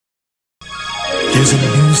There's a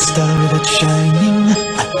new star that's shining,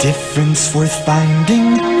 a difference worth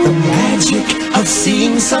finding, the magic of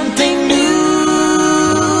seeing something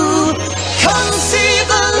new. Come see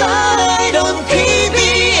the light on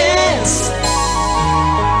PBS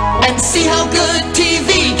and see how good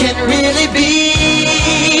TV can really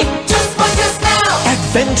be. Just watch us now.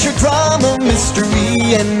 Adventure, drama,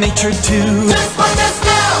 mystery, and nature too. Just watch us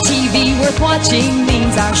now. TV worth watching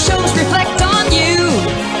means our shows reflect on you.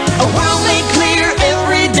 A world made clear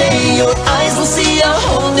every day, your eyes will see a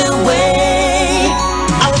whole new way.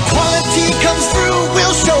 Our quality comes through,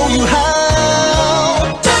 we'll show you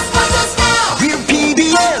how. Just watch us now. We're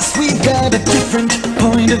PBS, we've got a different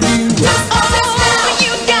point of view. Just watch us now.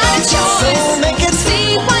 You got a choice. So make it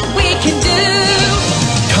See what we can do.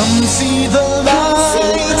 come see the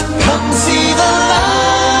light, come see the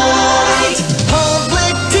light.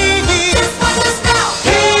 Public TV, Just watch us now.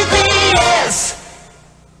 PBS.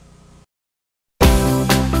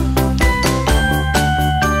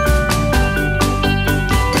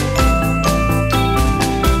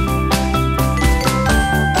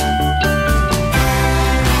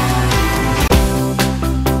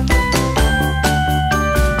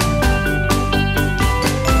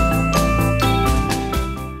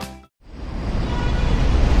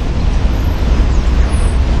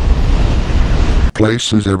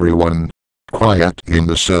 Places everyone. Quiet in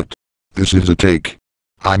the set. This is a take.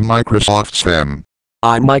 I'm Microsoft Sam.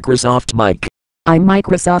 I'm Microsoft Mike. I'm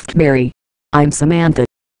Microsoft Mary. I'm Samantha.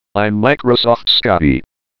 I'm Microsoft Scotty.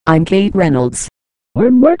 I'm Kate Reynolds.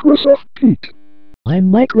 I'm Microsoft Pete.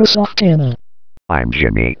 I'm Microsoft Anna. I'm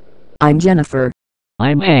Jimmy. I'm Jennifer.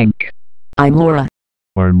 I'm Hank. I'm Laura.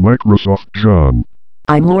 I'm Microsoft John.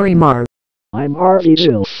 I'm Lori Marr. I'm Harvey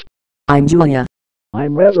Zilf. I'm Julia.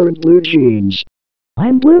 I'm Reverend Blue Jeans.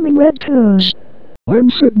 I'm Blooming Red Toes. I'm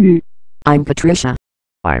Sydney. I'm Patricia.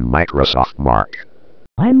 I'm Microsoft Mark.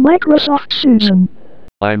 I'm Microsoft Susan.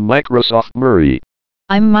 I'm Microsoft Murray.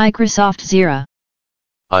 I'm Microsoft Zira.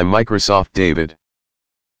 I'm Microsoft David.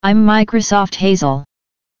 I'm Microsoft Hazel.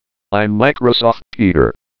 I'm Microsoft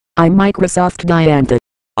Peter. I'm Microsoft Diantha.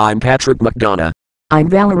 I'm Patrick McDonough. I'm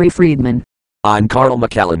Valerie Friedman. I'm Carl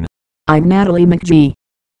McKellen. I'm Natalie McGee.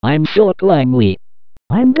 I'm Philip Langley.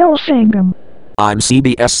 I'm Bill Sangam. I'm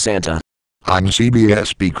CBS Santa. I'm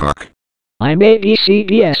CBS Peacock. I'm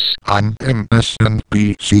ABCBS. I'm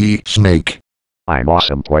MSNBC Snake. I'm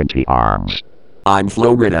Awesome Pointy Arms. I'm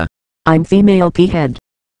Florida. I'm Female P-Head.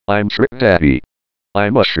 I'm Trick Daddy.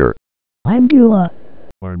 I'm Usher. I'm Beulah.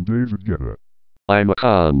 I'm David Guetta. I'm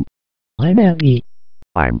Akan. I'm Abby.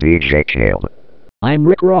 I'm DJ Kale. I'm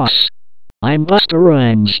Rick Ross. I'm Busta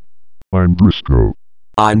Rhymes. I'm Briscoe.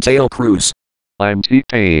 I'm Tail Cruz. I'm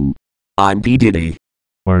T-Pain. I'm P. Diddy.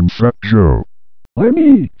 I'm Fat Joe. I'm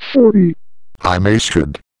E40. I'm Ace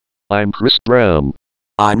Kid. I'm Chris Brown.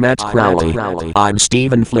 I'm Matt Crowley. I'm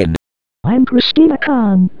Stephen Flynn. I'm Christina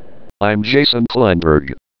Khan. I'm Jason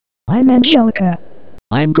Kleinberg. I'm Angelica.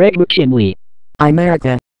 I'm Greg McKinley. I'm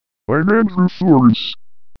Erica. I'm Andrew Flores.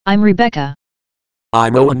 I'm Rebecca.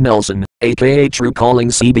 I'm Owen Nelson, aka True Calling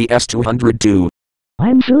CBS 202.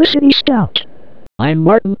 I'm Felicity Stout. I'm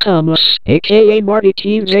Martin Thomas, aka Marty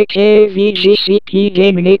Teves, aka VGCP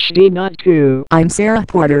Gaming HD Not 2. I'm Sarah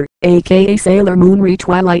Porter, aka Sailor Moon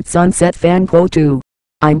Twilight Sunset Fan Quo 2.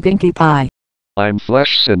 I'm Pinkie Pie. I'm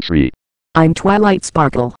Flash Sentry. I'm Twilight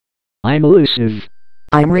Sparkle. I'm Elusive.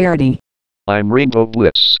 I'm Rarity. I'm Rainbow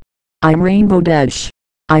Blitz. I'm Rainbow Dash.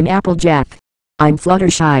 I'm Applejack. I'm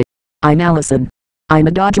Fluttershy. I'm Allison. I'm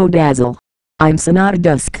Adagio Dazzle. I'm Sonata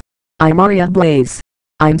Dusk. I'm Aria Blaze.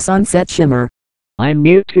 I'm Sunset Shimmer. I'm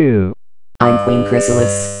Mewtwo. I'm Queen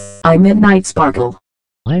Chrysalis. I'm Midnight Sparkle.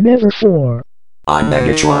 I'm Everfour. I'm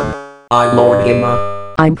Megatron. I'm Lord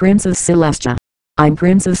Himma. I'm Princess Celestia. I'm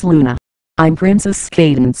Princess Luna. I'm Princess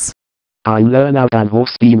Cadence. I'm Lernout and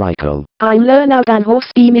Horsby Michael. I'm Lernout and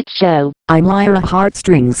Horsby Mitchell. I'm Lyra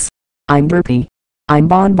Heartstrings. I'm Burpee. I'm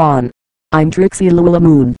Bon Bon. I'm Trixie Lula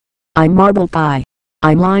Moon. I'm Marble Pie.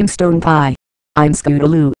 I'm Limestone Pie. I'm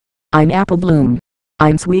Scootaloo. I'm Apple Bloom.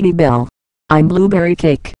 I'm Sweetie Belle. I'm Blueberry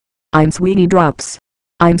Cake. I'm Sweetie Drops.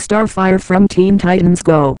 I'm Starfire from Teen Titans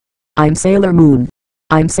Go. I'm Sailor Moon.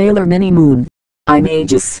 I'm Sailor Mini Moon. I'm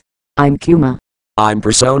Aegis. I'm Kuma. I'm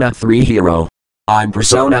Persona 3 Hero. I'm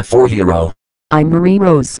Persona 4 Hero. I'm Marie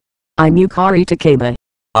Rose. I'm Yukari Takebe.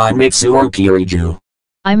 I'm Mitsuo Kiriju.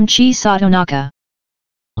 I'm Chi Satonaka.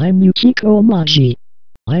 I'm Yukiko Maji.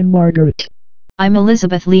 I'm Margaret. I'm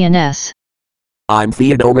Elizabeth Leoness. I'm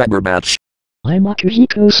Theodore Eberbach. I'm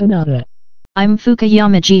Akihiko Sanada. I'm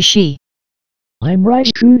Fukuyama Jishi. I'm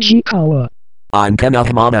Raiku Jikawa. I'm Kena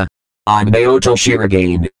Hamada. I'm Naoto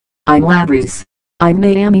Shirogane. I'm Labrice. I'm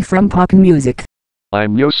Naomi from Pokken Music.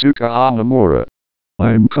 I'm Yosuke Ahamura.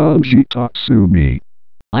 I'm Kanji Tatsumi.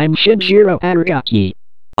 I'm Shinjiro Aragaki.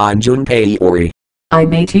 I'm Junpei Iori. I'm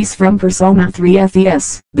Matisse from Persona 3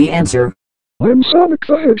 FES, the answer. I'm Sonic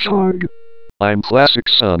the Hedgehog. I'm Classic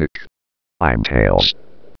Sonic. I'm Tails.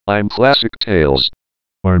 I'm Classic Tails.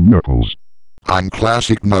 I'm Knuckles. I'm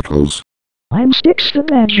Classic Knuckles. I'm Styx the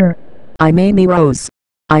Badger. I'm Amy Rose.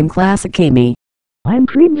 I'm Classic Amy. I'm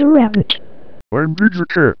Cream the Rabbit. I'm Big the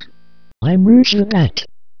Cat. I'm Rouge the Rat.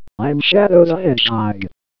 I'm Shadow the Hedgehog.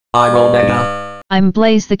 I'm Omega. I'm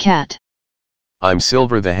Blaze the cat. I'm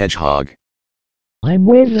Silver the Hedgehog. I'm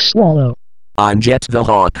Wave the Swallow. I'm Jet the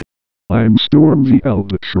Hawk. I'm Storm the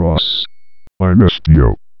Albatross. I'm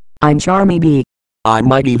Estio. I'm Charmy Bee. I'm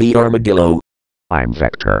Mighty the Armadillo. I'm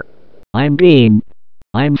Vector. I'm Bean.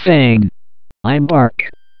 I'm Fang. I'm Bark.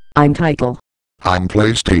 I'm Title. I'm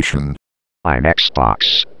PlayStation. I'm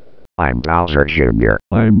Xbox. I'm Bowser Jr.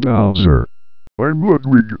 I'm Bowser. I'm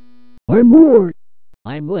Ludwig. I'm Roy.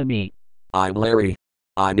 I'm Lemmy. I'm Larry.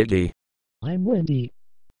 I'm Iggy. I'm Wendy.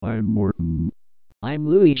 I'm Morton. I'm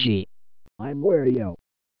Luigi. I'm Wario.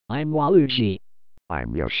 I'm Waluigi.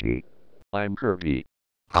 I'm Yoshi. I'm Kirby.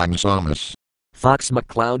 I'm Samus. Fox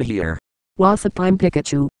McCloud here. What's up, I'm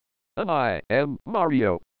Pikachu. And I am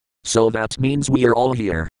Mario. So that means we're all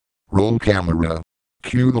here. Roll camera.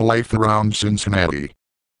 Cue the life around Cincinnati.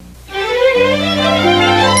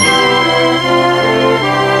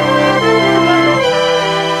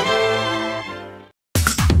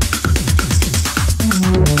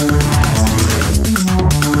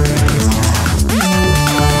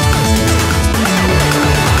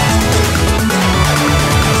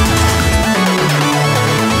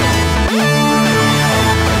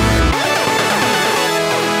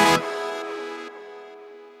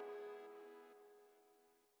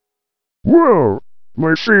 Wow!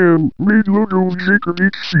 My fan made logos Jacob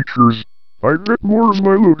each features. I bet more of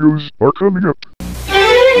my logos are coming up.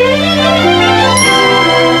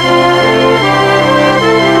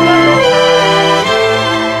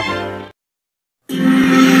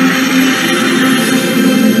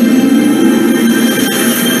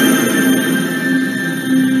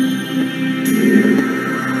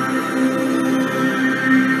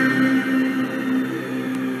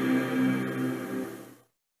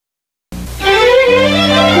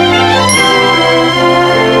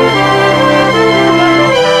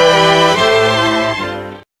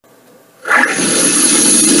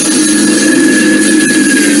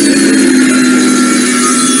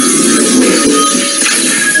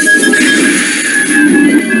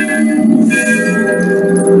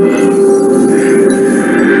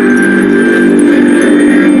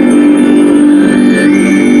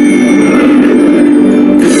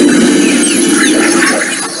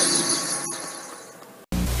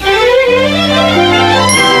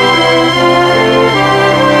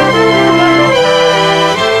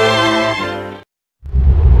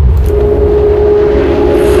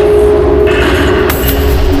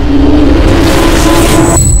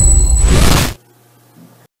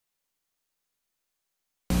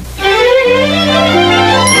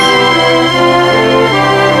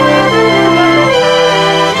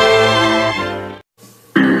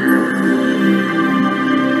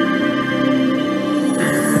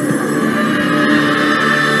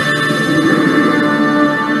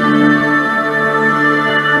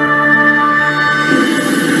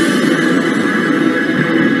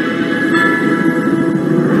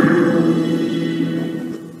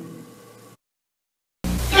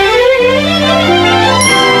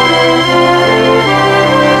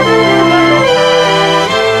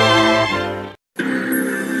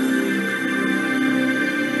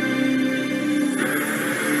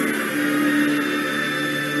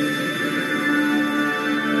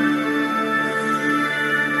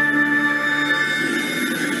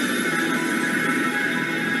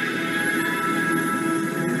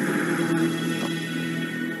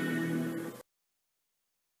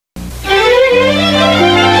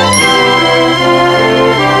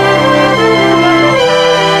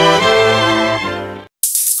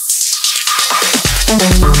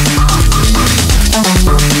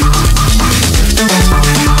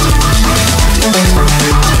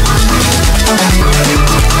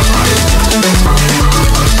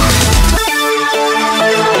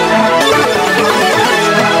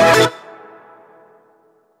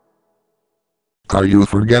 Are you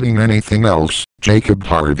forgetting anything else, Jacob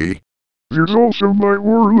Hardy? There's also my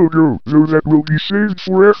war logo, though that will be saved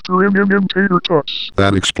for after MMM Tater Tots.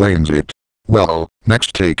 That explains it. Well,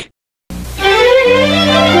 next take.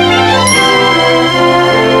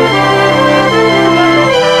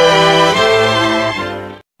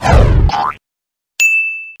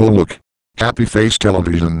 Oh look. Happy Face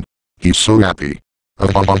Television. He's so happy.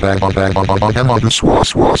 Raffle, raffle,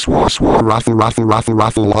 raffle,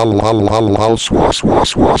 raffle, lol, lol, lol, lol, swah, swah,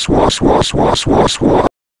 swah, swah, swah, swah, swah, swah.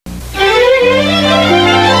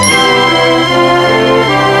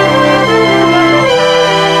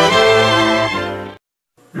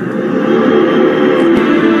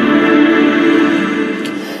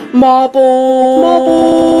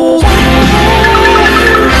 Marbles.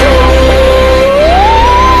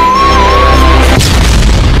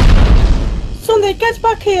 Sunday, get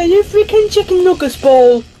back here, you freaking chicken nuggets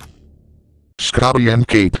ball. Scotty and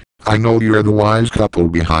Kate, I know you're the wise couple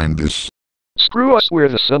behind this. Screw us where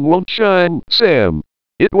the sun won't shine, Sam.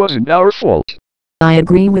 It wasn't our fault. I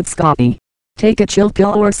agree with Scotty. Take a chill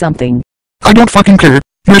pill or something. I don't fucking care.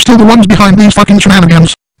 You're still the ones behind these fucking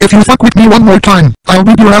shenanigans. If you fuck with me one more time, I'll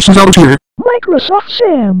beat your asses out of here. Microsoft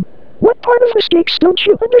Sam, what part of mistakes don't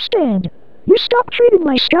you understand? You stop treating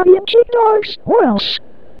my Scotty and Kate dogs, or else.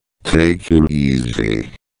 Take it easy,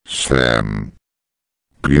 Sam.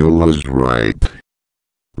 Beulah's right.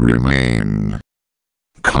 Remain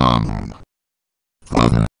calm.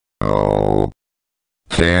 Oh.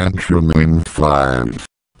 Tantrum in 5,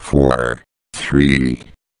 4, 3,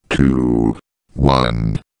 2,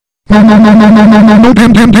 1. No,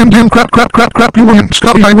 damn, crap, you win.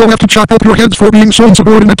 Scotty, I will have to chop up your heads for being so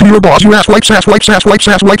insubordinate to your boss, you ass wipes.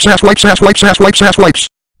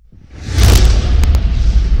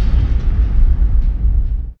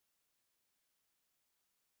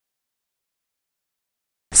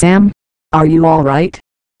 Sam? Are you alright?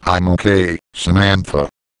 I'm okay, Samantha.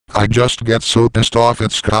 I just get so pissed off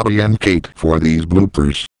at Scotty and Kate for these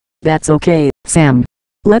bloopers. That's okay, Sam.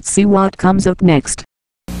 Let's see what comes up next.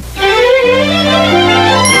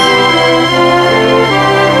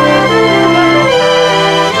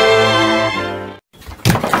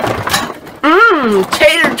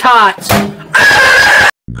 Tater tots.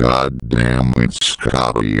 God damn it,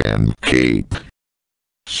 Scotty and Kate.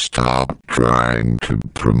 Stop trying to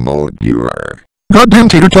promote your goddamn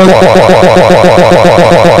tater tots.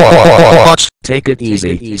 Take it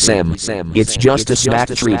easy, Sam. It's just a snack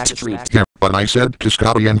treat. Yeah, but I said to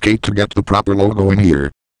Scotty and Kate to get the proper logo in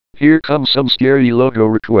here. Here come some scary logo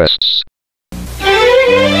requests.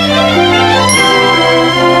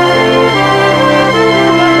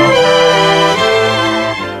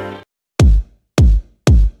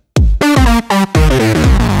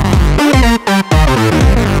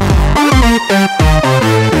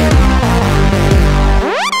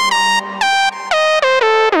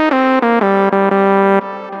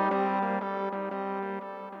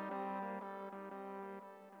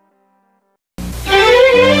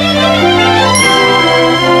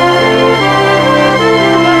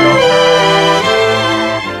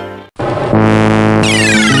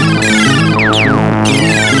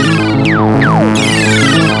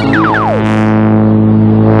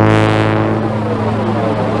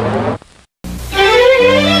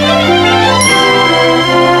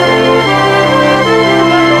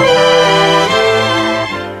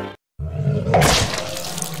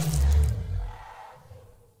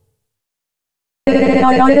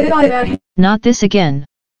 Not this again.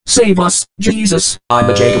 Save us, Jesus. I'm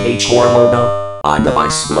the Jacob H. Core logo. I'm the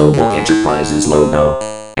Vice Global Enterprises logo.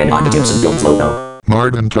 And I'm the Gibson Films logo.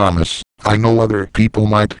 Martin Thomas, I know other people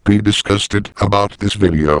might be disgusted about this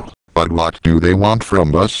video, but what do they want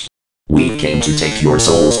from us? We came to take your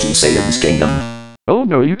souls to Satan's kingdom. Oh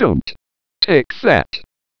no you don't. Take that.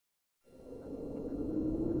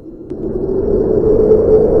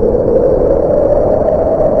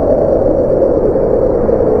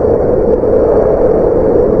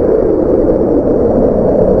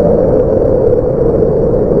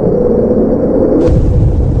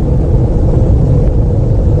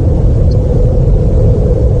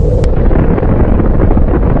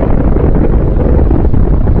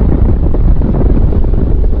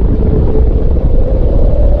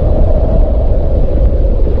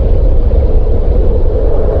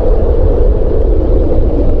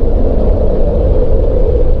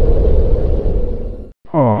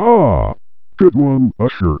 Good one,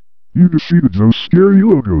 Usher. You defeated those scary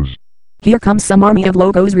logos. Here comes some army of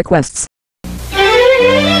logos requests.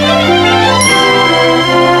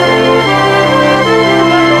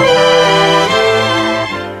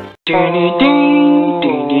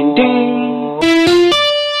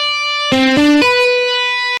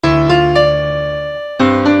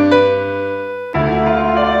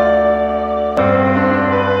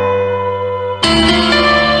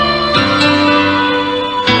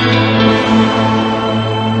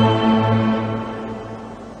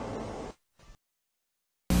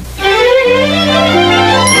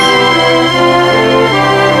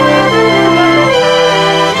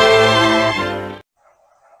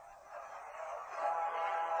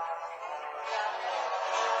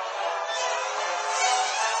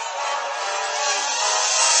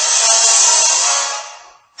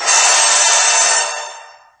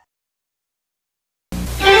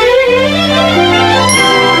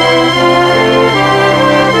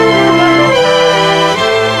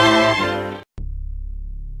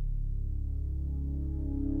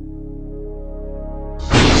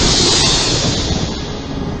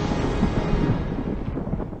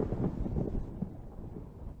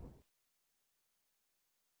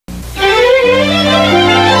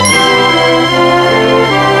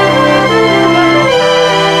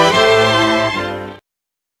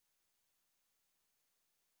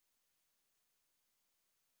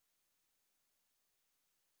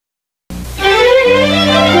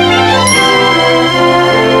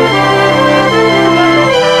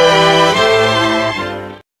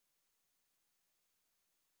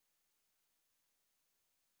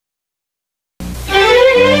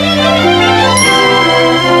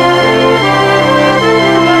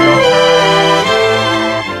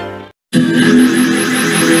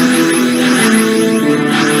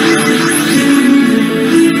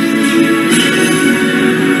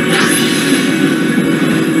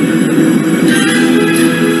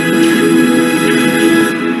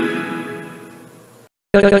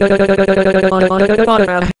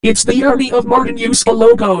 It's the army of Martin Useful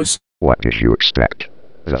Logos. What did you expect?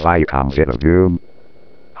 The Viacom Fit of Doom?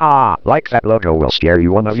 Ah, like that logo will scare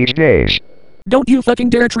you one of these days. Don't you fucking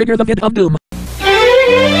dare trigger the Vid of Doom.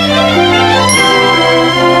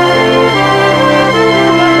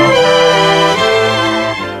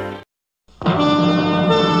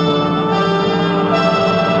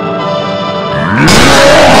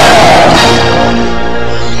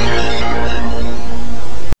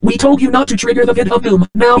 We told you not to trigger the Vid of Doom.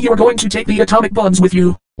 Now you're going to take the atomic bombs with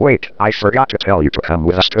you. Wait, I forgot to tell you to come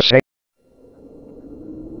with us to say.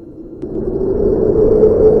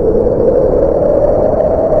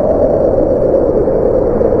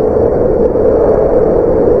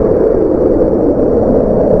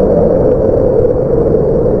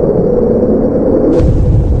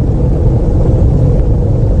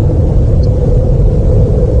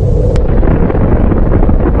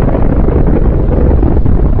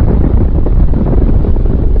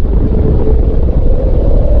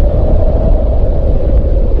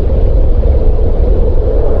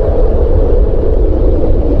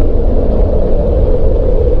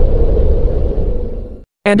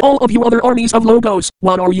 And all of you other armies of logos,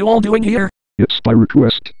 what are you all doing here? It's by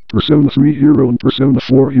request. Persona 3 Hero and Persona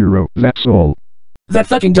 4 Hero, that's all. That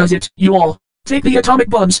fucking does it, you all. Take the atomic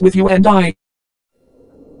bombs with you and die.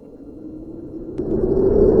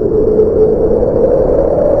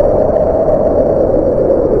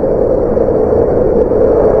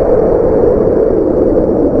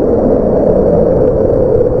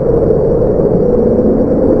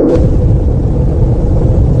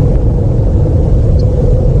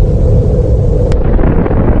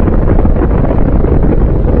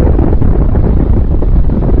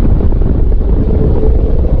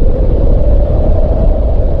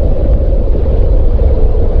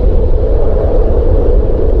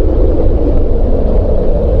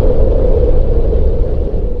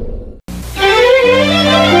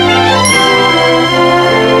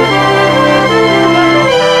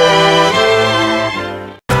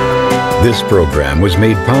 This program was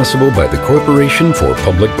made possible by the Corporation for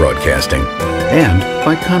Public Broadcasting and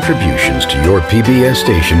by contributions to your PBS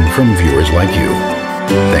station from viewers like you.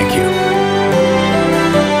 Thank you.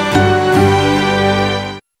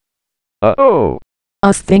 Uh-oh.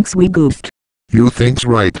 Us thinks we goofed. You think's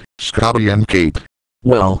right, Scotty and Kate.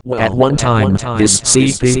 Well, at one time, this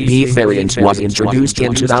CPB variant was introduced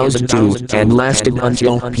in 2002 and lasted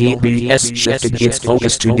until PBS shifted its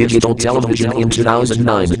focus to digital television in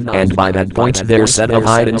 2009, and by that point their set of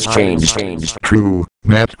items changed. True,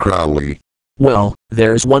 Matt Crowley. Well,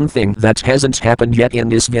 there's one thing that hasn't happened yet in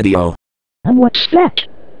this video. And what's that?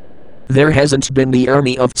 There hasn't been the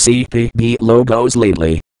army of CPB logos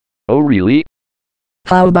lately. Oh really?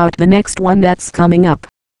 How about the next one that's coming up?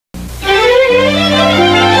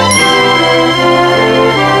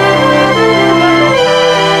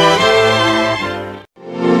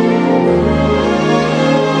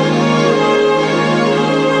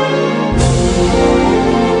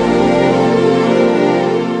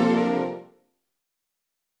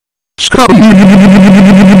 Scotty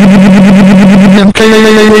and Kate.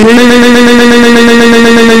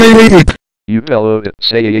 You bellowed it.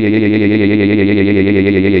 Say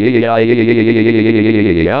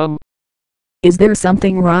Is there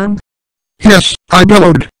something wrong? Yes, I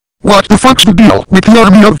bellowed. What the fuck's the deal with the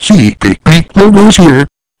army of CPB logos here?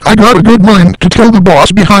 I got a good mind to tell the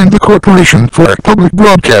boss behind the Corporation for Public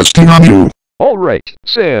Broadcasting on you. Alright,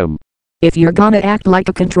 Sam. If you're gonna act like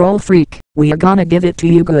a control freak, we are gonna give it to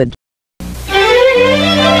you good.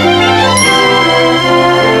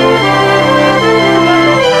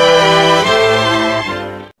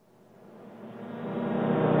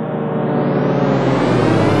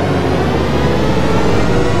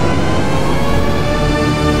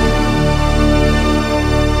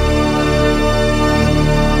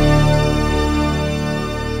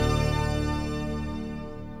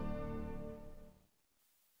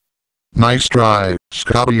 Nice try,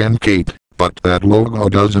 Scotty and Kate, but that logo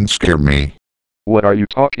doesn't scare me. What are you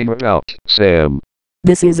talking about, Sam?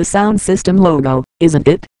 This is a sound system logo, isn't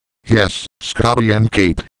it? Yes, Scotty and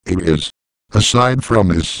Kate, it is. Aside from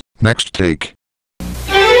this, next take.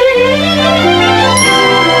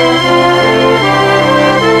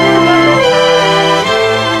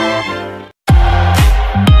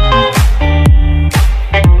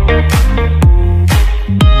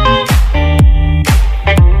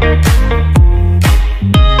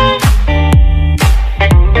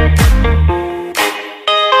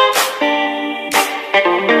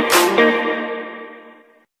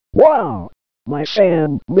 Wow! My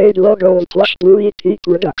fan-made logo of Plush Bluey T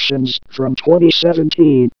Productions from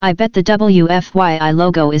 2017. I bet the WFYI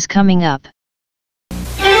logo is coming up.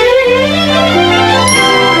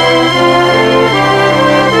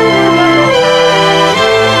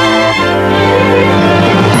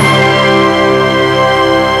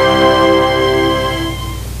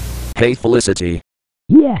 Hey Felicity.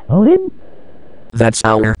 Yeah, Owen? That's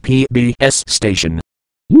our PBS station.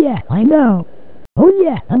 Yeah, I know. Oh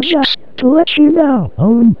yeah, and just to let you know,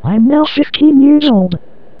 Owen, I'm now 15 years old.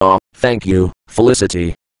 Oh, thank you,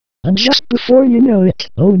 Felicity. And just before you know it,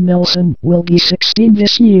 Owen Nelson will be 16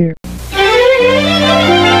 this year.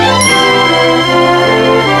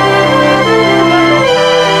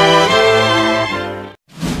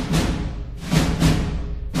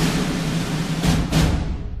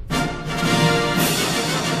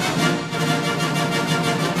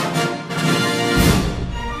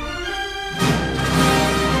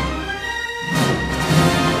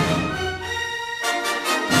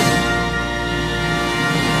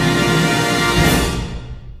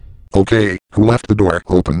 Okay, who left the door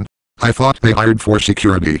open? I thought they hired for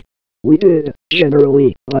security. We did,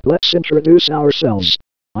 generally, but let's introduce ourselves.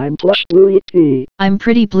 I'm Plush Bluey T. I'm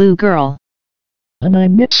Pretty Blue Girl. And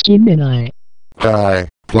I'm Mitski Minai. Hi,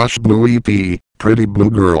 Plush Bluey P, Pretty Blue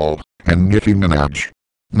Girl, and Nicki Minaj.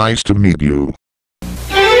 Nice to meet you.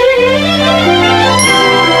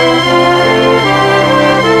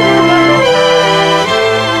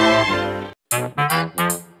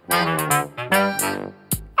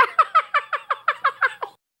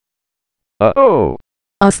 Uh-oh.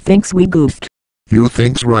 Us thinks we goofed. You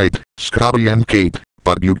think's right, Scotty and Kate,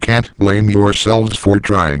 but you can't blame yourselves for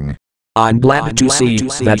trying. I'm glad to see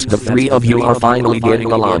that the three of you are finally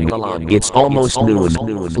getting along. It's almost noon.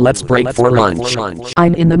 Let's break for lunch.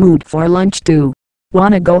 I'm in the mood for lunch too.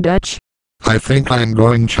 Wanna go Dutch? I think I'm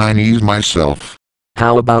going Chinese myself.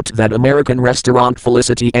 How about that American restaurant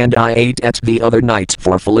Felicity and I ate at the other night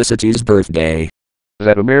for Felicity's birthday?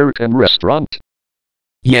 That American restaurant?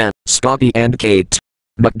 Yeah, Scotty and Kate.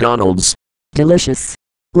 McDonald's. Delicious.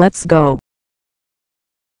 Let's go.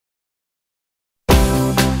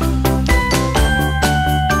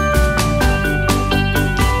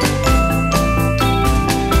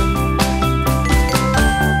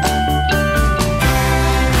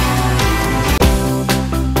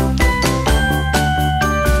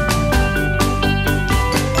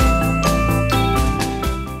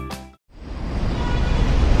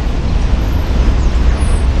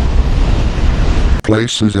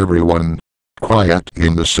 Places everyone. Quiet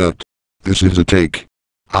in the set. This is a take.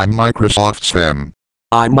 I'm Microsoft Sam.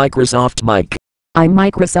 I'm Microsoft Mike. I'm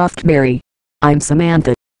Microsoft Mary. I'm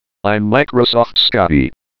Samantha. I'm Microsoft Scotty.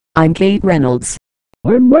 I'm Kate Reynolds.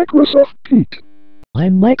 I'm Microsoft Pete.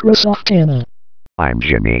 I'm Microsoft Anna. I'm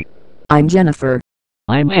Jimmy. I'm Jennifer.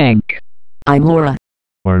 I'm Hank. I'm Laura.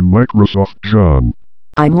 I'm Microsoft John.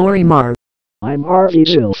 I'm Lori Marr. I'm Harvey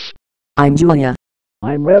Zilf. I'm Julia.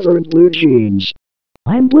 I'm Reverend Blue Jeans.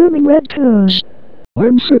 I'm Blooming Red Toes.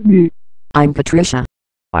 I'm Sydney. I'm Patricia.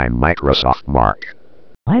 I'm Microsoft Mark.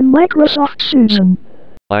 I'm Microsoft Susan.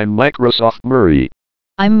 I'm Microsoft Murray.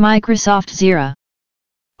 I'm Microsoft Zira.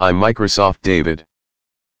 I'm Microsoft David.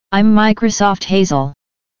 I'm Microsoft Hazel.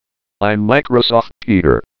 I'm Microsoft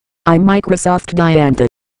Peter. I'm Microsoft Diantha.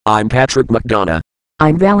 I'm Patrick McDonough.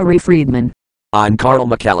 I'm Valerie Friedman. I'm Carl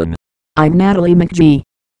McKellen. I'm Natalie McGee.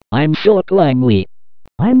 I'm Philip Langley.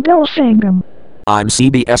 I'm Bill Sangam. I'm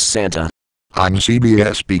CBS Santa. I'm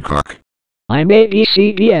CBS Peacock. I'm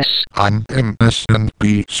ABCBS. I'm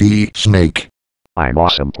MSNBC Snake. I'm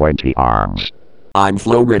Awesome Pointy Arms. I'm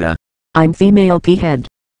Florida. I'm Female P-Head.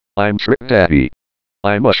 I'm Trick Daddy.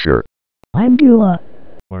 I'm Usher. I'm Beulah.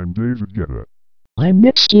 I'm David Guetta. I'm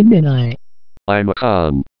Mitski Minai. I'm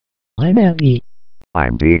Akan. I'm Abby.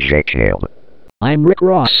 I'm DJ Kale. I'm Rick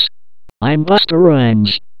Ross. I'm Busta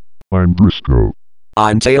Rhymes. I'm Briscoe.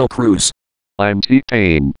 I'm Tail Cruz. I'm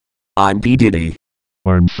T-Pain. I'm P. Diddy.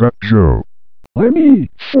 I'm Fat Joe. I'm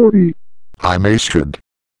E40. I'm Astrid.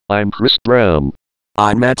 I'm Chris Brown.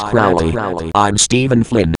 I'm Matt Crowley. I'm Stephen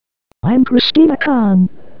Flynn. I'm Christina Khan.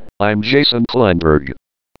 I'm Jason Kleinberg.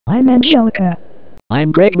 I'm Angelica.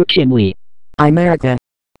 I'm Greg McKinley. I'm Erica.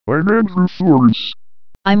 I'm Andrew Flores.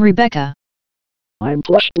 I'm Rebecca. I'm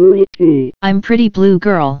Plush Bluey T. I'm Pretty Blue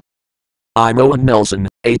Girl. I'm Owen Nelson,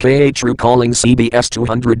 aka True Calling CBS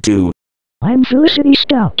 202. I'm Felicity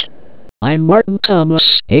Stout. I'm Martin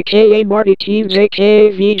Thomas, aka Marty Teves,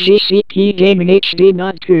 aka VGCP Gaming HD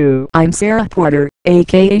Not 2. I'm Sarah Porter,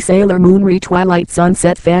 aka Sailor Moon Re Twilight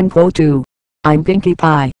Sunset Fan Quo 2. I'm Pinkie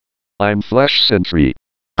Pie. I'm Flash Sentry.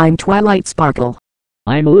 I'm Twilight Sparkle.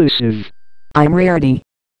 I'm Elusive. I'm Rarity.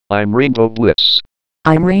 I'm Rainbow Blitz.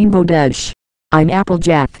 I'm Rainbow Dash. I'm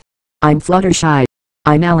Applejack. I'm Fluttershy.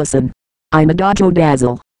 I'm Allison. I'm Adagio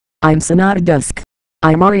Dazzle. I'm Sonata Dusk.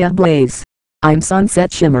 I'm Aria Blaze. I'm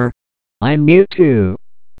Sunset Shimmer. I'm Mewtwo.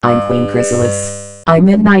 I'm Queen Chrysalis. I'm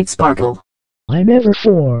Midnight Sparkle. I'm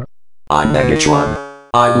Everfour. I'm Megatron.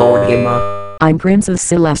 I'm Lord Hima. I'm Princess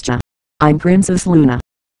Celestia. I'm Princess Luna.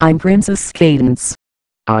 I'm Princess Cadence.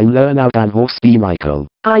 I'm Lernout and Horseby Michael.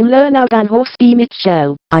 I'm Lernout and Horseby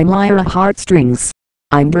Mitchell. I'm Lyra Heartstrings.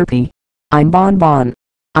 I'm Burpee. I'm Bon Bon.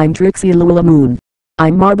 I'm Trixie Lula Moon.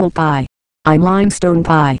 I'm Marble Pie. I'm Limestone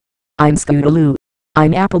Pie. I'm Scootaloo.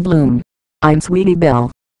 I'm Apple Bloom. I'm Sweetie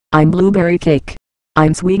Belle. I'm Blueberry Cake.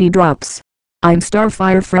 I'm Sweetie Drops. I'm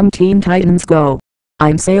Starfire from Teen Titans Go.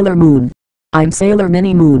 I'm Sailor Moon. I'm Sailor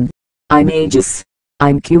Mini Moon. I'm Aegis.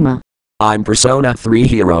 I'm Kuma. I'm Persona 3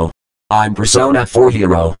 Hero. I'm Persona 4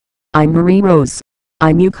 Hero. I'm Marie Rose.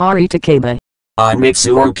 I'm Yukari Takeba. I'm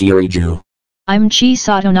Mitsuo Kiriju. I'm Chi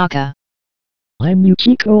Satonaka. I'm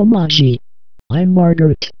Yukiko Maji. I'm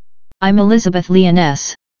Margaret. I'm Elizabeth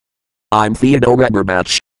Leoness. I'm Theodore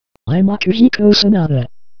Rubberbatch. I'm Akihiko Sanada.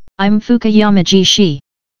 I'm Fukuyama Jishi.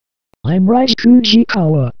 I'm Raizuku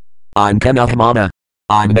Jikawa. I'm Kena Hamada.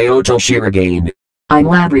 I'm Naoto Shirogane. I'm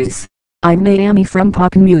Labrys. I'm Naomi from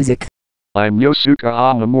Pop Music. I'm Yosuke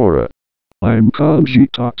Ahamura. I'm Kanji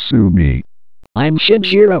Tatsumi. I'm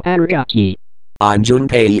Shinjiro Aragaki. I'm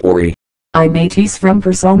Junpei Iori. I'm Matisse from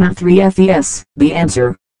Persona 3 FES, the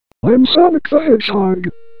answer. I'm Sonic the Hedgehog.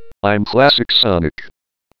 I'm Classic Sonic.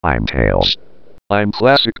 I'm Tails. I'm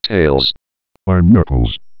Classic Tails. I'm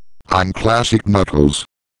Knuckles. I'm Classic Knuckles.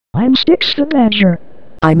 I'm Styx the Badger.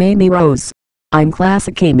 I'm Amy Rose. I'm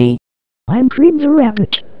Classic Amy. I'm Cream the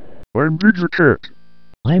Rabbit. I'm Big the Cat.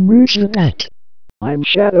 I'm Rouge the Bat. I'm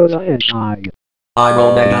Shadow the Hedgehog. I'm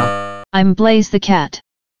Omega. I'm Blaze the Cat.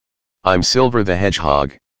 I'm Silver the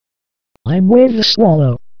Hedgehog. I'm Wave the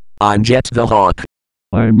Swallow. I'm Jet the Hawk.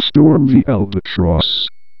 I'm Storm the Albatross.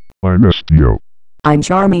 I'm Estio. I'm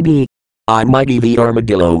Charmy Bee. I'm Mighty the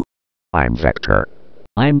Armadillo. I'm Vector.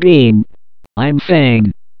 I'm Beam. I'm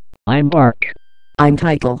Fang. I'm Bark. I'm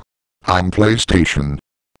Title. I'm PlayStation.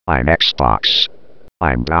 I'm Xbox.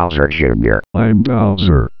 I'm Bowser Jr. I'm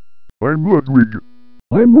Bowser. I'm Ludwig.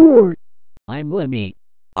 I'm Roy. I'm Lemmy.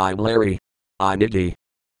 I'm Larry. I'm Iggy.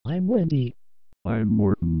 I'm Wendy. I'm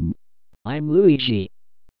Morton. I'm Luigi.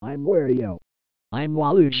 I'm Wario. I'm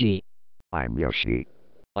Waluigi. I'm Yoshi.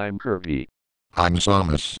 I'm Kirby. I'm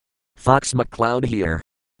Samus. Fox McCloud here.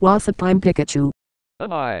 What's up, I'm Pikachu.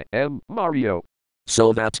 And I am Mario.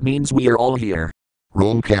 So that means we're all here.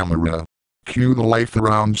 Roll camera. Cue the life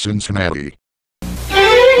around Cincinnati.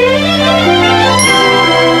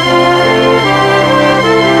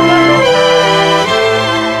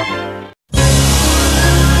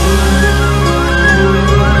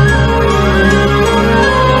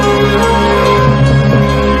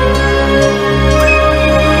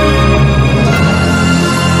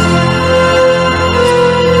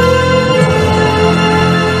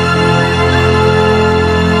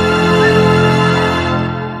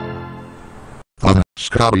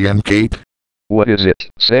 Scotty and Kate. What is it,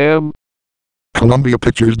 Sam? Columbia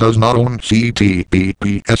Pictures does not own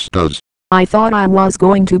CTPPS does. I thought I was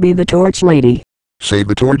going to be the Torch Lady. Say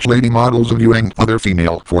the Torch Lady models of you and other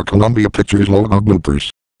female for Columbia Pictures Logo Bloopers.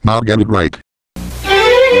 Now get it right.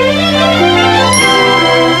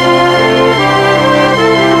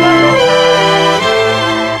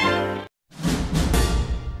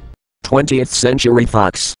 '20th Century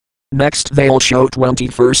Fox. Next they'll show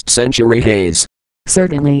 21st Century Haze.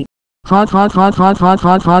 Certainly. Hog hog hog hog hog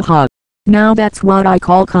hog hog hog. Now that's what I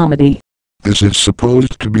call comedy. This is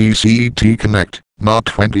supposed to be CT Connect, not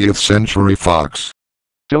 20th Century Fox.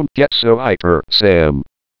 Don't get so hyper, Sam.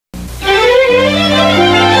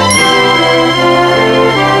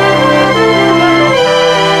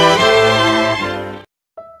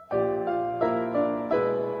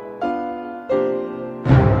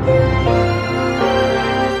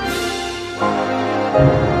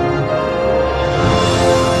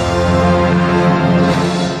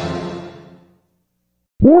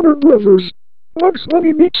 Warner Brothers. Bugs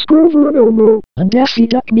Bunny meets Grover and Elmo. And Daffy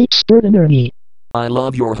Duck meets Bert and Ernie. I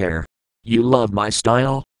love your hair. You love my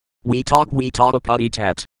style? We talk a putty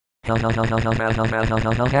tat. Swice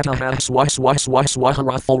swice swice swice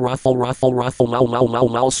ruffle ruffle ruffle ruffle low low low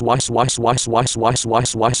low swice swice swice swice swice swice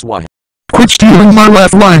swice swice. Quit stealing my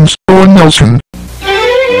laugh lines, Owen Nelson.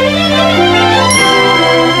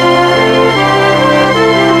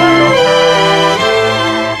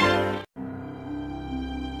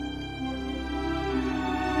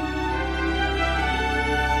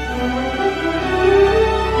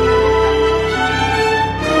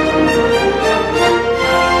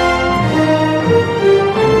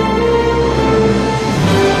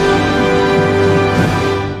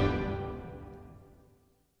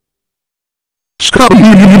 Scotty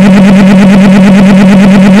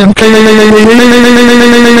and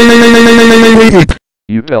Kate.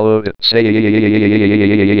 You bellowed it. Say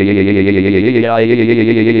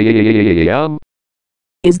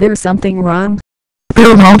Is there something wrong?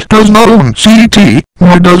 Paramount does not own CET,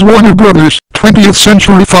 nor does Warner Brothers, 20th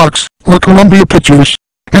Century Fox, or Columbia Pictures.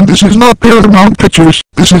 And this is not Paramount Pictures,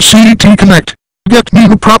 this is CET Connect. Get me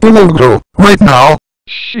the proper logo, right now.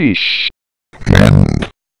 Sheesh. And...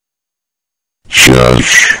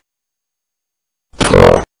 Shush.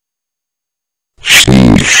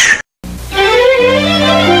 Sheesh.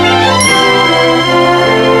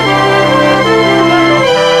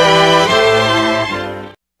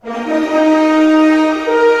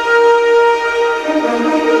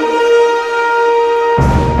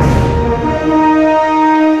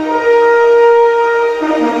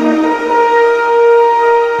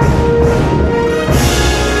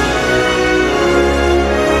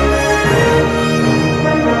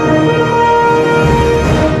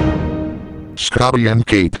 Scotty and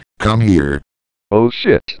Kate, come here. Oh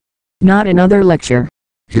shit. Not another lecture.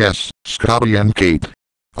 Yes, Scotty and Kate.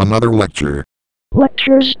 Another lecture.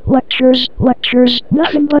 Lectures, lectures, lectures,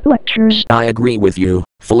 nothing but lectures. I agree with you,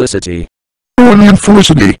 Felicity. Owen and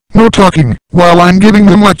Felicity, no talking, while I'm giving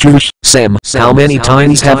them lectures. Sam, how many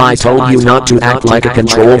times have I told you not to act like a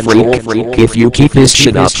control freak? If you keep this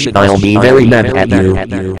shit up, I'll be very mad at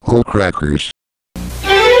you. Oh crackers.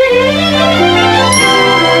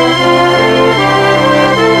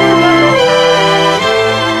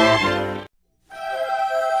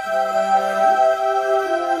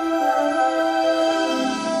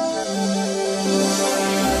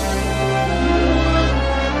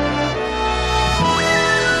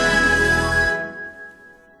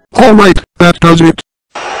 Alright, that does it.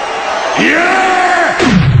 Yeah!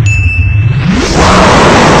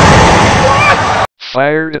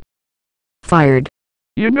 Fired. Fired.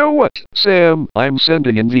 You know what, Sam? I'm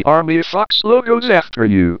sending in the Army of Fox logos after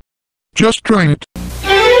you. Just try it.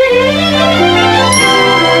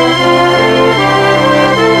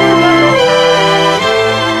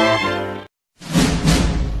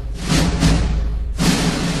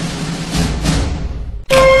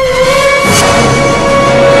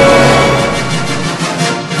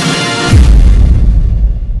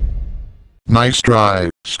 Nice try,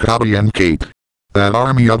 Scotty and Kate. That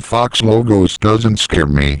Army of Fox logos doesn't scare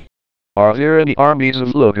me. Are there any armies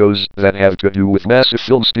of logos that have to do with massive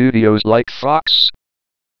film studios like Fox?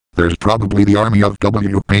 There's probably the Army of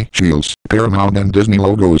WP Shields, Paramount and Disney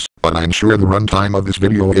logos, but I'm sure the runtime of this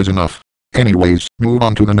video is enough. Anyways, move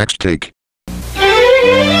on to the next take.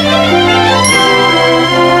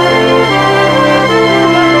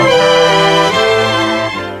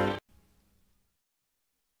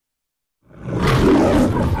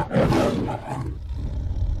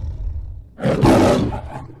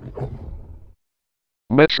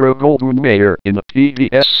 Metro Goldwyn Mayer in a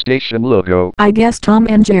PBS station logo. I guess Tom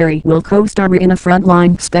and Jerry will co-star in a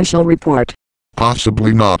Frontline special report.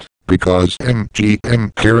 Possibly not, because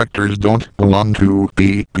MGM characters don't belong to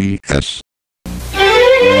PBS.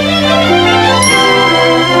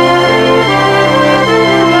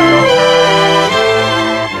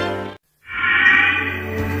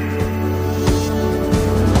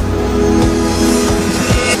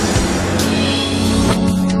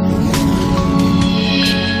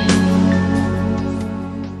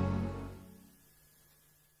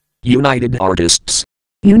 United Artists.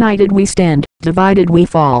 United we stand, divided we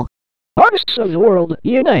fall. Artists of the world,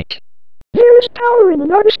 unite. There is power in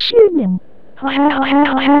an artist's union. Ha ha ha ha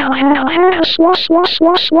ha ha ha ha ha swa swa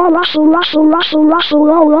swa swa rustle rustle rustle rustle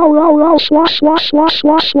lo lo lo lo swa swa swa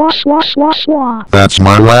swa swa swa swa swa. That's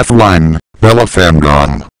my laugh line, Bella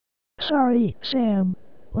Famgon. Sorry, Sam.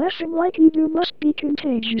 Laughing like you do must be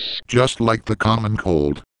contagious. Just like the common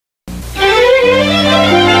cold.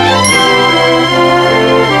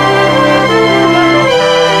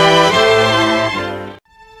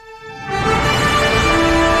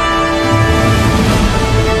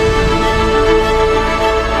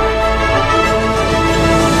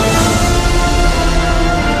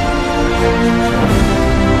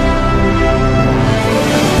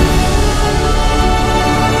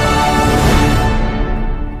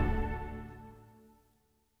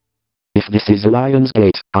 If this is a lion's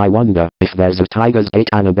gate, I wonder if there's a tiger's gate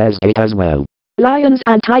and a bear's gate as well. Lions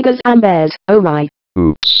and tigers and bears, oh my.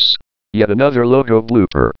 Oops. Yet another logo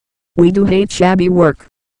blooper. We do hate shabby work.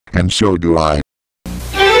 And so do I.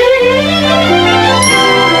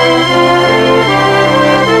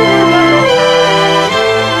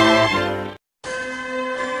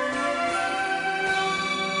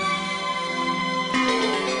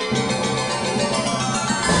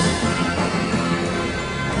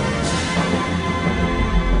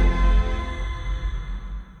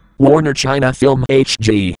 Warner China Film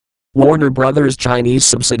HG. Warner Brothers Chinese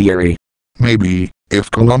subsidiary. Maybe,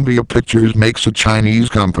 if Columbia Pictures makes a Chinese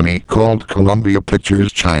company called Columbia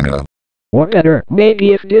Pictures China. Or better,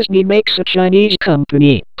 maybe if Disney makes a Chinese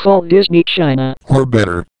company called Disney China. Or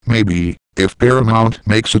better, maybe, if Paramount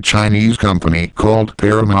makes a Chinese company called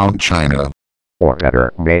Paramount China. Or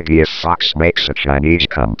better, maybe if Fox makes a Chinese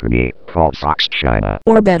company called Fox China.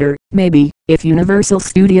 Or better, maybe, if Universal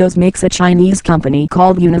Studios makes a Chinese company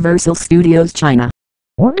called Universal Studios China.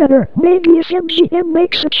 Or better, maybe if MGM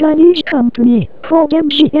makes a Chinese company called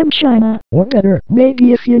MGM China. Or better,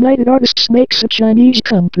 maybe if United Artists makes a Chinese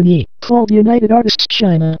company called United Artists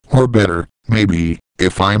China. Or better, maybe,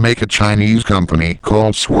 if I make a Chinese company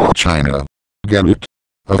called SWA China. Get it?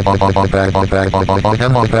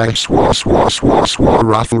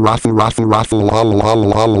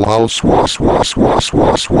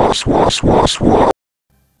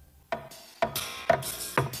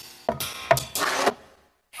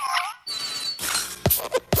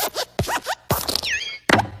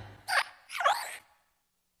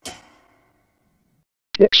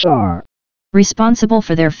 Pixar. Responsible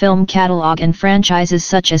for their film catalog and franchises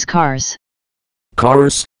such as Cars.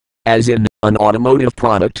 Cars? As in, an automotive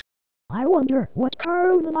product? I wonder what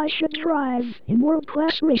car that I should drive in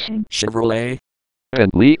world-class racing. Chevrolet?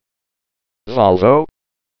 Bentley. Volvo.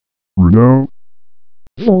 Renault.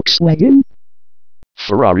 Volkswagen.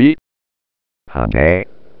 Ferrari. Hyundai.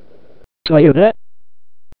 Toyota.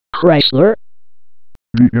 Chrysler.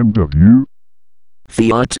 BMW.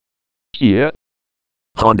 Fiat? Kia.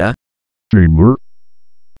 Honda? Daimler.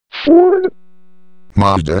 Ford.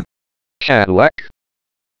 Mazda. Cadillac.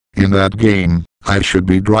 In that game, I should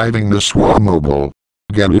be driving the SWA Mobile.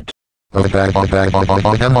 Get it?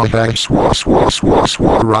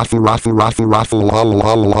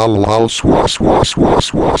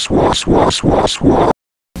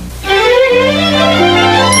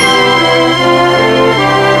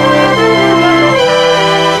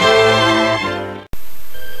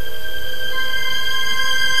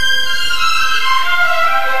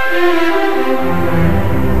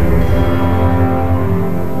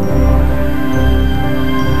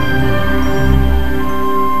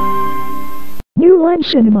 New Line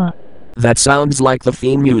Cinema. That sounds like the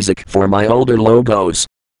theme music for my older logos.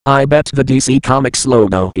 I bet the DC Comics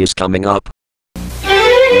logo is coming up.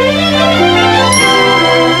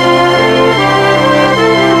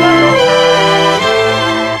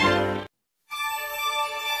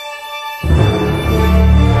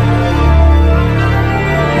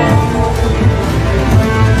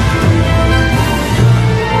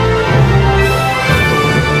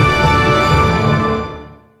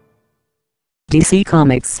 DC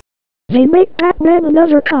Comics. They make Batman and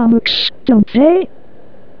other comics, don't they?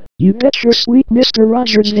 You bet your sweet Mr.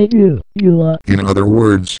 Rogers they do, Eula. In other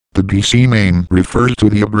words, the DC name refers to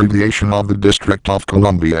the abbreviation of the District of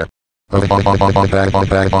Columbia.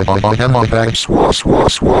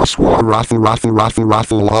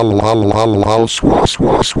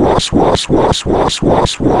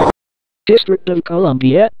 District of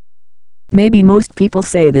Columbia? Maybe most people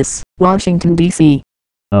say this, Washington, D.C.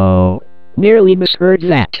 Oh, nearly misheard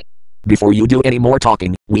that. Before you do any more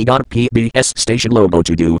talking, we got a PBS station logo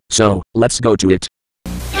to do, so let's go to it.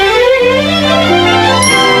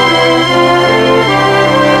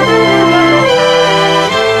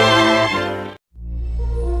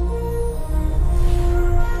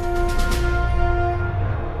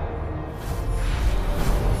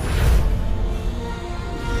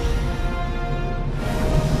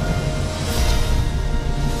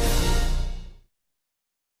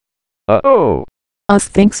 Uh-oh. Us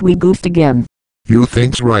thinks we goofed again. You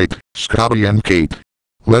think's right, Scotty and Kate.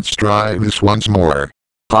 Let's try this once more.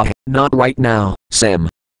 Not right now, Sam.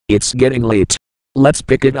 It's getting late. Let's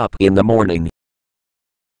pick it up in the morning.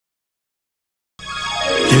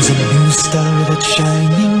 There's a new star that's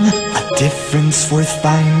shining, a difference worth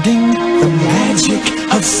finding, the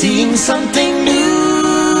magic of seeing something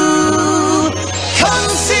new. Come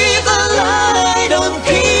see the light on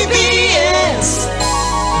PBS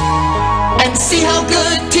and see how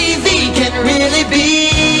good TV can really be.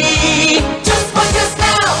 Just watch us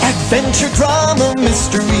now. Adventure, drama,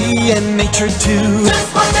 mystery, and nature too.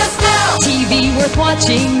 Just watch us now. TV worth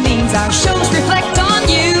watching means our shows reflect on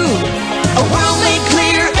you. A world made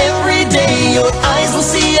clear every day, your eyes will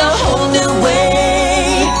see a whole new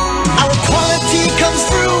way. Our quality comes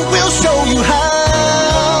through, we'll show you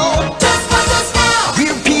how. Just watch us now.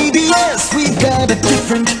 We're PBS, we've got a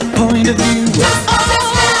different point of view. Just watch us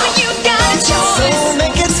now. You got a choice. So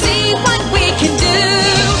make it See what we can do.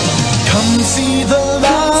 come see the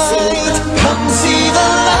light. Come see the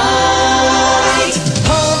light.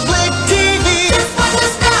 Public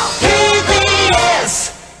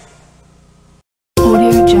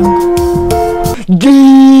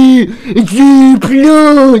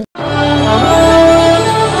Ziploc!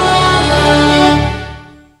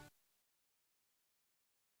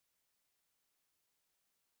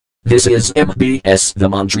 This is MBS, the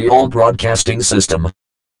Montreal Broadcasting System.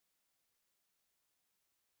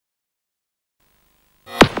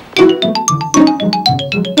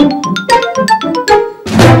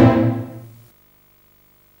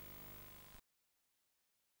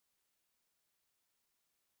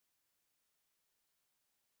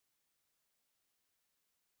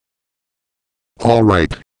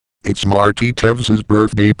 Alright. It's Marty Tevz's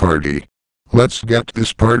birthday party. Let's get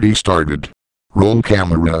this party started. Roll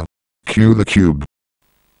camera. Cue the cube.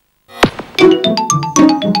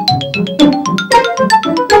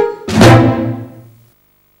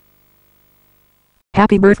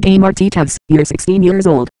 Happy birthday, Marty Tevz. You're 16 years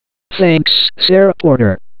old. Thanks, Sarah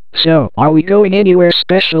Porter. So, are we going anywhere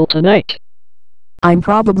special tonight? I'm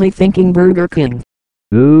probably thinking Burger King.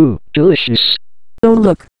 Ooh, delicious. Oh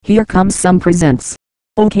look, here comes some presents.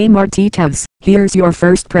 Okay, Marty Tevz, here's your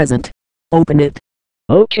first present. Open it.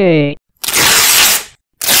 Okay.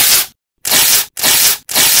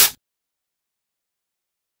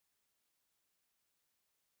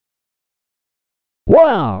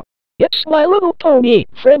 Wow! It's My Little Pony,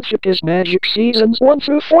 Friendship is Magic Seasons 1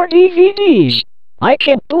 through 4 DVDs. I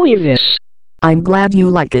can't believe this. I'm glad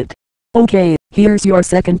you like it. Okay, here's your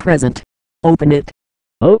second present. Open it.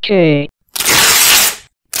 Okay.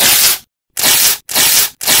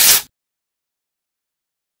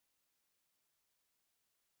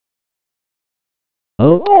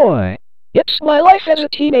 Oh boy! It's My Life as a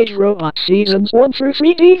Teenage Robot Seasons 1 through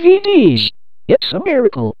 3 DVDs. It's a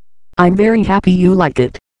miracle. I'm very happy you like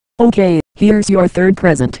it. Okay, here's your third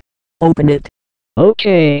present. Open it.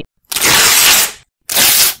 Okay.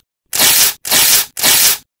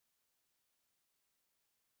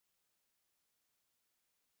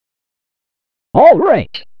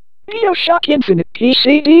 Alright. BioShock Infinite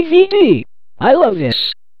PC DVD. I love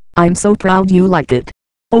this. I'm so proud you like it.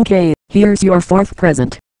 Okay, here's your fourth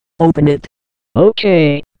present. Open it.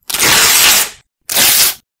 Okay.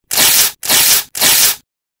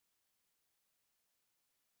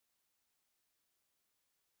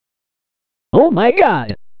 Oh my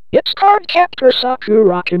god! It's Cardcaptor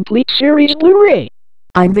Sakura Complete Series Blu-ray!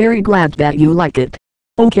 I'm very glad that you like it.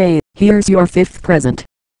 Okay, here's your fifth present.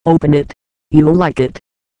 Open it. You'll like it.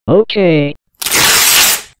 Okay.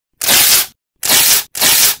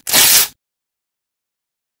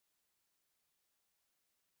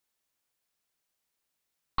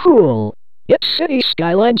 Cool. It's City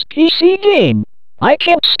Skylines PC game. I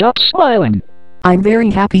can't stop smiling. I'm very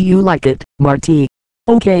happy you like it, Marty.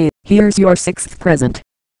 Okay, here's your sixth present.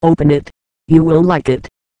 Open it. You will like it.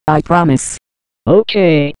 I promise.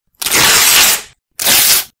 Okay.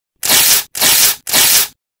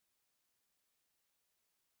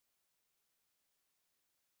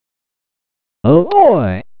 Oh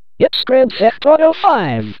boy! It's Grand Theft Auto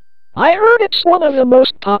 5! I heard it's one of the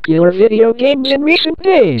most popular video games in recent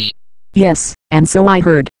days. Yes, and so I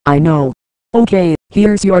heard, I know. Okay,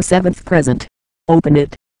 here's your seventh present. Open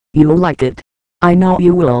it. You'll like it. I know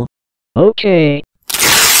you will. Okay.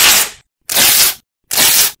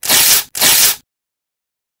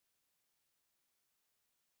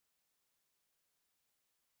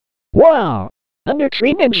 Wow! Under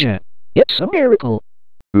Tree Ninja! It's a miracle!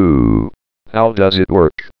 Ooh. How does it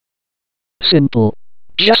work? Simple.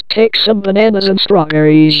 Just take some bananas and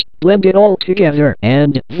strawberries, blend it all together,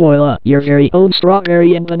 and voila, your very own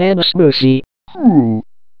strawberry and banana smoothie.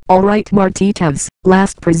 Alright, Marty Tevz,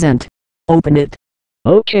 last present. Open it.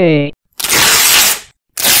 Okay.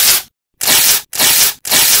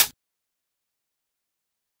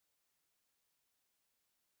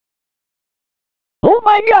 Oh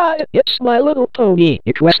my god, it's My Little Pony,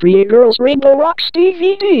 Equestria Girls Rainbow Rocks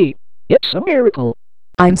DVD. It's a miracle.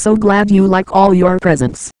 I'm so glad you like all your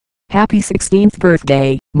presents. Happy 16th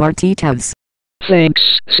birthday, Marty Tevz.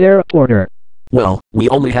 Thanks, Sarah Porter. Well, we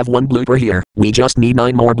only have one blooper here. We just need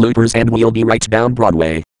 9 more bloopers and we'll be right down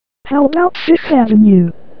Broadway. How about Fifth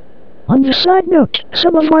Avenue? On the side note,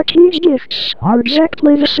 some of Marty's gifts are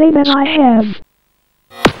exactly the same as I have.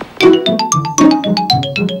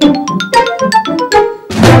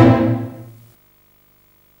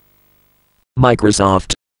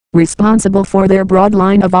 Microsoft. Responsible for their broad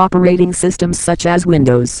line of operating systems such as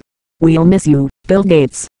Windows. We'll miss you, Bill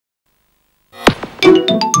Gates.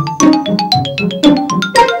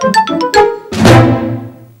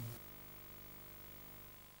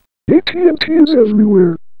 AT&T is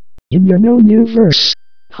everywhere. In your known universe.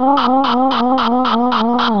 Ha ha ha ha ha ha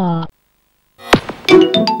ha ha.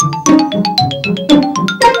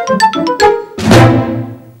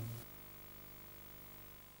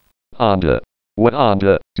 Honda. What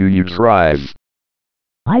Honda do you drive?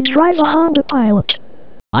 I drive a Honda Pilot.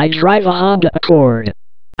 I drive a Honda Accord.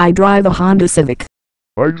 I drive a Honda Civic.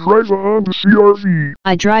 I drive a Honda CRV.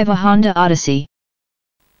 I drive a Honda Odyssey.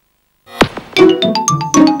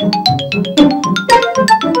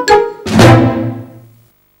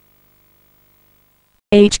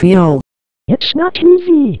 HBO. It's not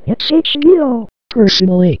TV, it's HBO.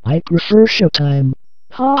 Personally, I prefer Showtime.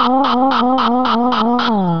 Ha ha ha ha ha ha ha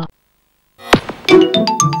ha.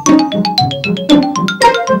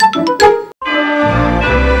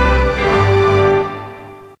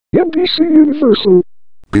 NBC Universal.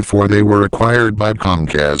 Before they were acquired by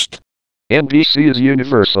Comcast. NBC is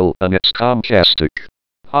Universal and it's Comcastic.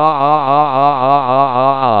 Ha ha ha ha ha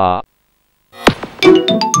ha ha.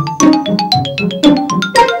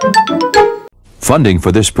 Funding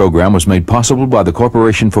for this program was made possible by the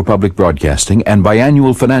Corporation for Public Broadcasting and by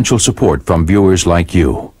annual financial support from viewers like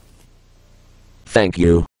you. Thank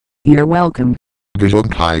you. You're welcome.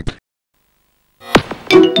 Gesundheit.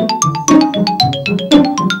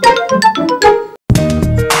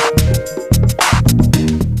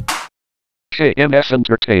 KMF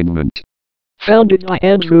Entertainment. Founded by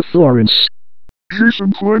Andrew Florence.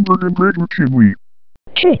 Jason Kleinberg and Greg McKinley.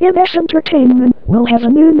 KMF Entertainment will have a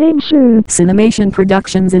new name soon. Cinemation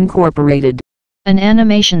Productions Incorporated. An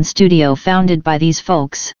animation studio founded by these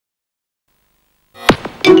folks.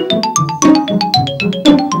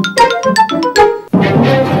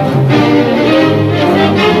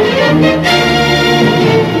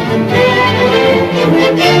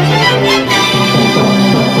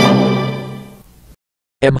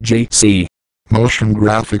 MGC. Motion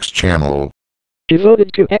Graphics Channel.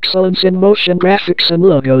 Devoted to excellence in motion graphics and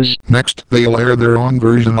logos. Next, they'll air their own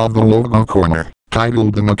version of the Logo Corner,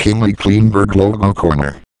 titled the McKinley Kleinberg Logo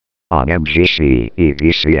Corner. On MGC,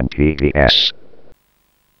 EVC and PBS.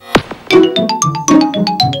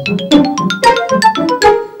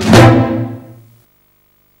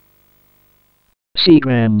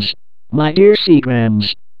 Seagrams. My dear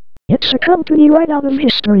Seagrams. It's a company right out of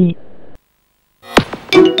history.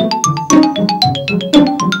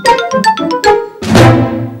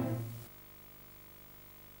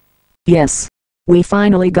 Yes. We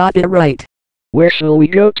finally got it right. Where shall we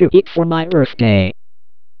go to eat for my birthday?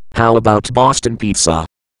 How about Boston Pizza?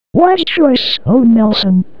 Wise choice, oh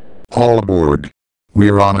Nelson. All aboard.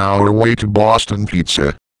 We're on our way to Boston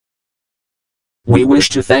Pizza. We wish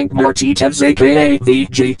to thank Martitevs aka the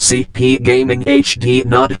GCP Gaming HD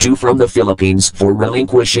Not 2 from the Philippines for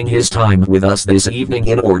relinquishing his time with us this evening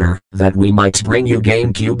in order that we might bring you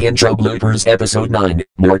GameCube Intro Bloopers Episode 9,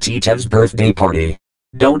 Martitev's Birthday Party.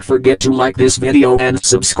 Don't forget to like this video and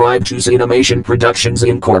subscribe to Cinemation Productions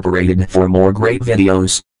Incorporated for more great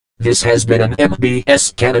videos. This has been an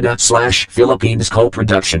MBS Canada/Philippines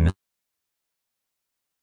co-production.